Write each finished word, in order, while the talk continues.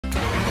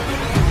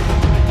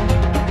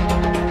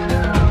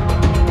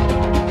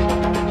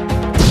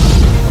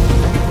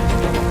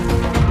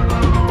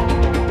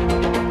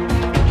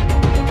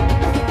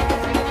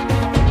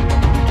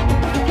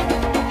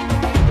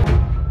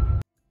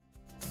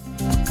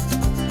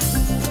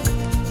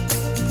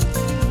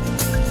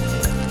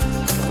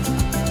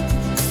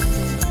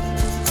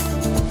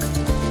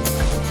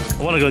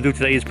what I'm going to do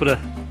today is put a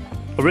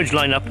ridge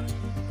line up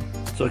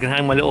so I can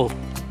hang my little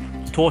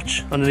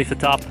torch underneath the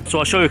top. So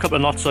I'll show you a couple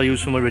of knots I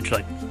use for my ridge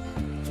line.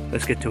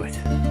 Let's get to it.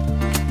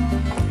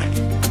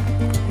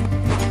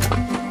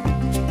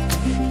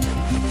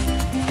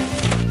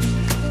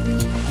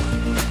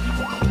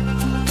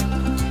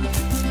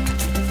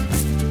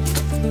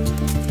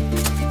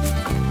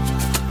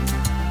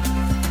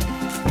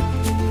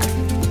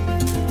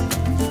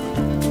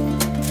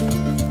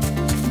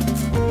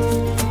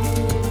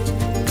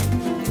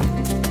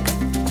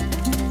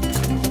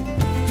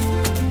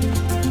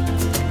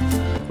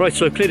 Right,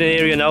 so I've cleared an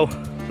area now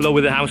below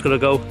where the hammock's going to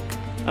go,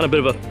 and a bit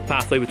of a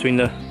pathway between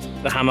the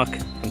hammock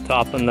and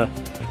top and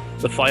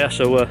the fire,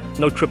 so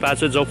no trip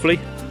hazards hopefully.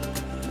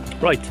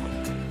 Right,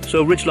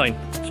 so ridge line.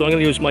 So I'm going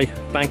to use my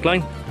bank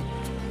line,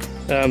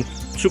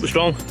 super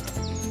strong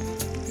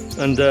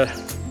and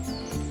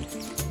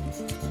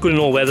good in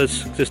all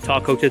weathers because it's tar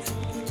coated.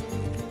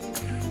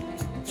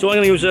 So I'm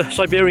going to use a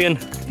Siberian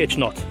hitch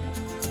knot.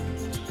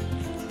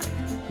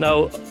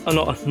 Now I'm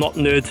not a knot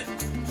nerd.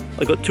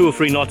 I've got 2 or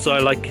 3 knots I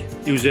like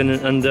using,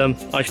 and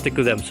I stick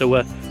with them.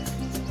 So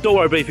don't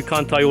worry about if you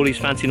can't tie all these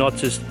fancy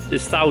knots.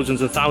 There's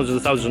thousands and thousands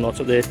and thousands of knots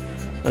up there,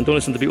 and don't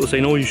listen to people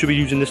saying, oh, you should be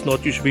using this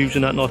knot, you should be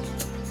using that knot.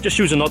 Just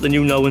use a knot that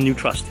you know and you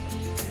trust.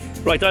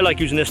 Right, I like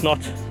using this knot.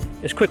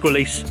 It's quick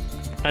release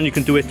and you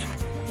can do it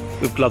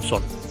with gloves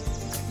on.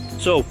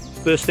 So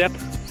first step,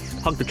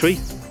 hug the tree.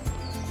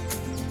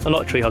 I'm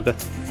not a tree hugger,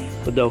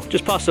 but no,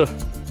 just pass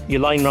your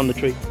line around the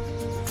tree.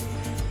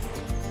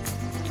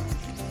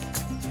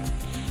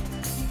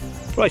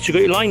 Right, so you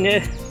got your line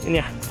there in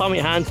your palm of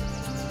your hand,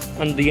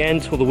 and the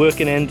end, or the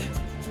working end,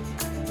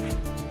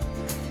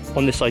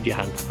 on this side of your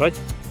hand, right?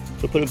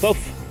 So put them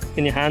both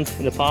in your hand,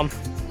 in the palm,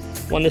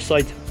 one this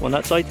side, one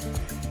that side.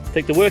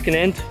 Take the working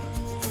end,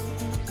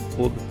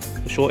 or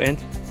the short end,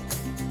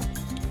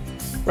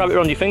 wrap it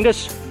around your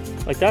fingers,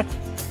 like that.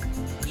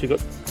 So you've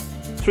got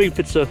 3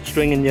 bits of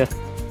string in your,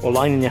 or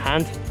line in your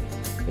hand,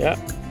 yeah.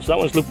 So that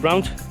one's looped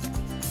round.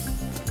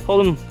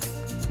 Hold them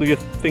with your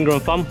finger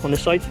and thumb on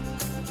this side,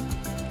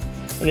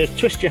 and just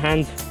twist your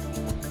hand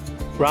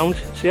round,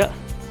 see that?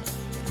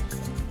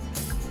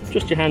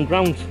 Twist your hand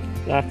round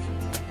that,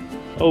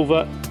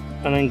 over,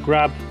 and then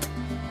grab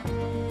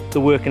the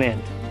working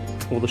end,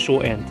 or the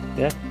short end,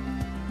 yeah?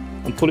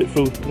 And pull it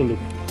through the loop.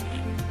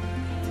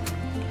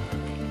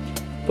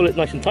 Pull it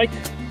nice and tight.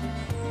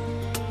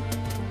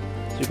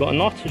 So you've got a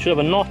knot, you should have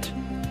a knot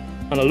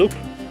and a loop.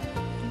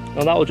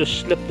 Now that will just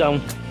slip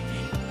down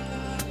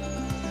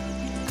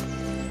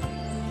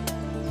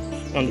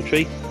around the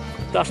tree.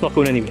 That's not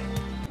going anywhere.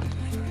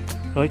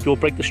 Right, you'll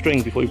break the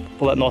string before you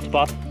pull that knot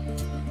apart.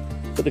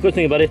 But the good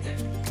thing about it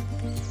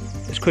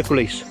is quick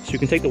release. So you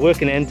can take the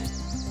working end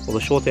or the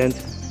short end,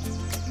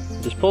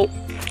 just pull,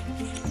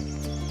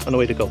 and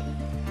away to go.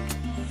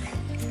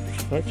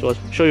 Right, so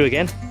I'll show you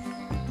again.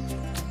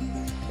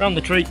 Around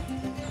the tree.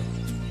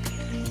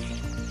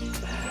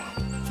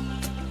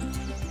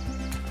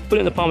 Put it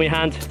in the palm of your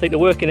hand, take the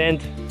working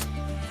end,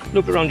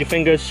 loop it around your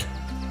fingers,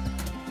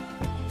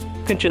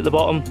 pinch it at the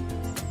bottom,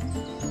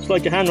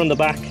 slide your hand on the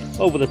back,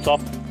 over the top,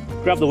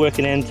 grab the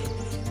working end,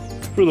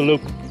 through the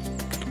loop,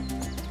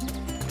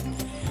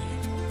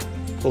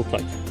 pull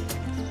tight.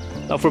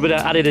 Now for a bit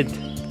of added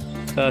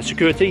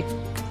security,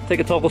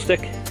 take a toggle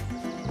stick,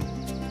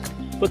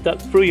 put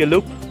that through your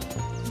loop,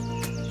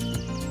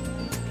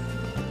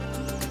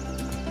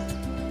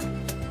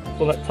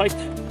 pull that tight,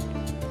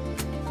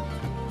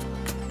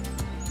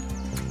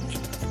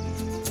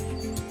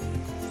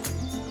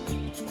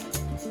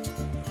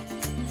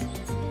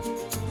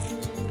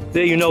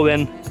 there you know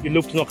then, your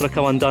loop's not going to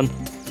come undone.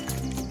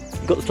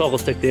 You've got the toggle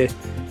stick there,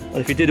 and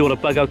if you did want to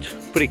bug out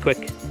pretty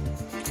quick,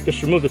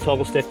 just remove the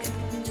toggle stick,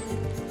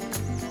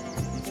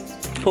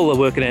 pull the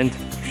working end,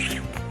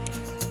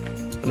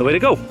 and away to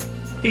go.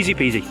 Easy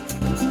peasy.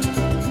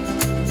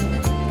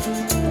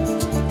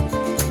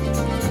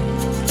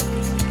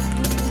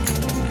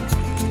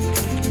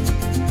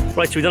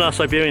 Right, so we've done our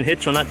Siberian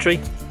hitch on that tree.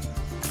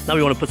 Now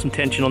we want to put some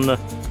tension on the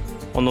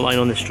line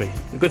on this tree.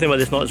 The good thing about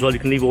this knot as well, you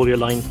can leave all your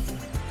line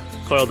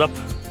coiled up,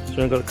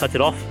 so I'm going to cut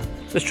it off.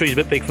 This tree's a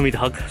bit big for me to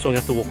hug, so I'm going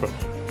to have to walk around.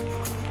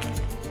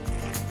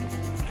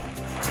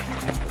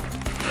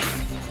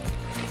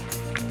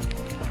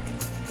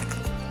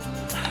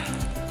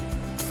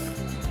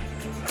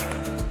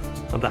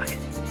 I'm back.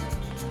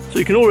 So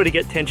you can already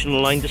get tension on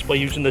the line just by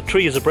using the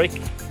tree as a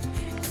brake.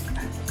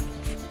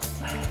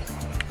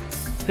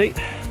 See?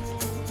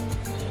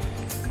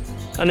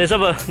 And there's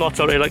other knots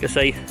out there, like I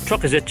say.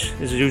 Trucker's hitch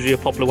is usually a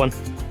popular one. The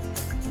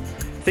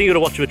thing you got to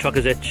watch with a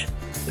trucker's hitch,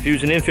 if you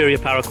use an inferior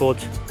paracord,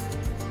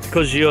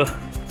 because you're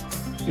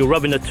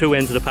rubbing the 2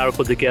 ends of the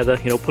paracord together,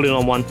 you know, pulling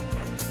on one,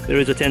 there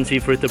is a tendency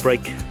for it to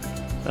break.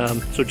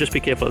 So just be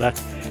careful of that.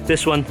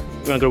 This one,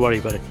 you're not going to worry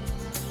about it.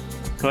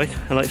 Right,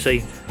 and like I say,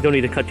 you don't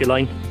need to cut your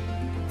line.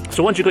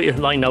 So once you've got your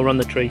line now around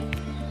the tree,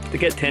 to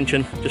get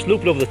tension, just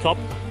loop it over the top,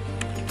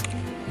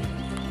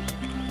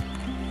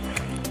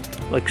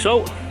 like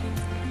so,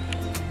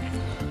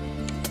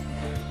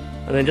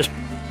 and then just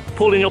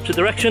pull in the opposite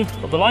direction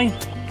of the line,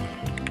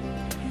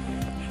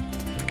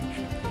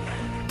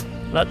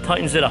 That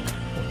tightens it up,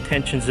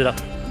 tensions it up.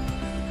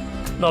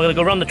 Now I'm going to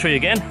go around the tree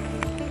again.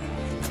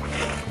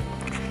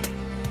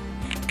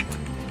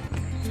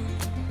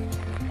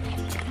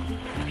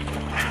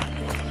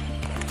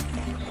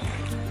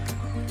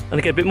 And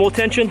to get a bit more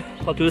tension,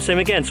 I'll do the same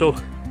again. So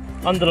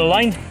under the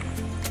line,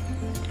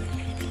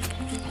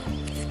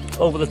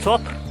 over the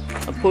top,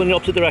 and pulling in the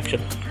opposite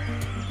direction.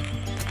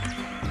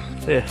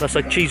 There, that's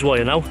like cheese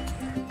wire now.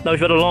 Now if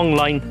you've got a long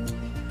line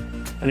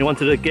and you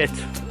wanted to get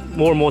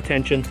more and more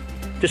tension,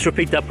 just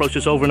repeat that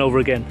process over and over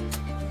again.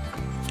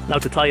 Now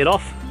to tie it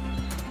off,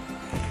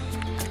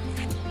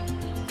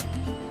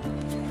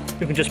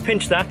 you can just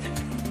pinch that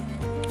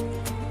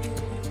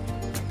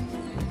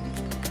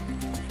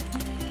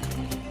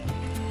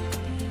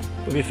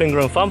with your finger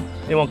and thumb.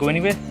 It won't go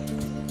anywhere.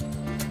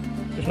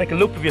 Just make a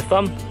loop of your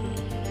thumb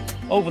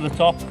over the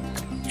top,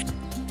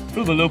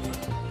 through the loop,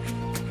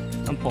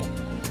 and pull.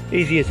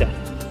 Easy as that.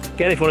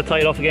 Again, if you want to tie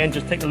it off again,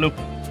 just take the loop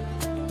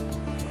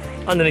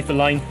underneath the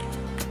line,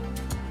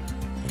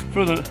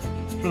 through the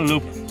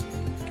loop,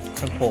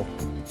 and pull.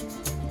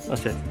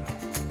 That's it.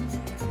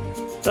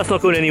 That's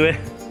not going anywhere.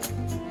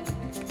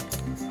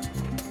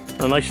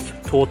 A nice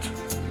taut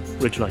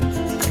ridge line.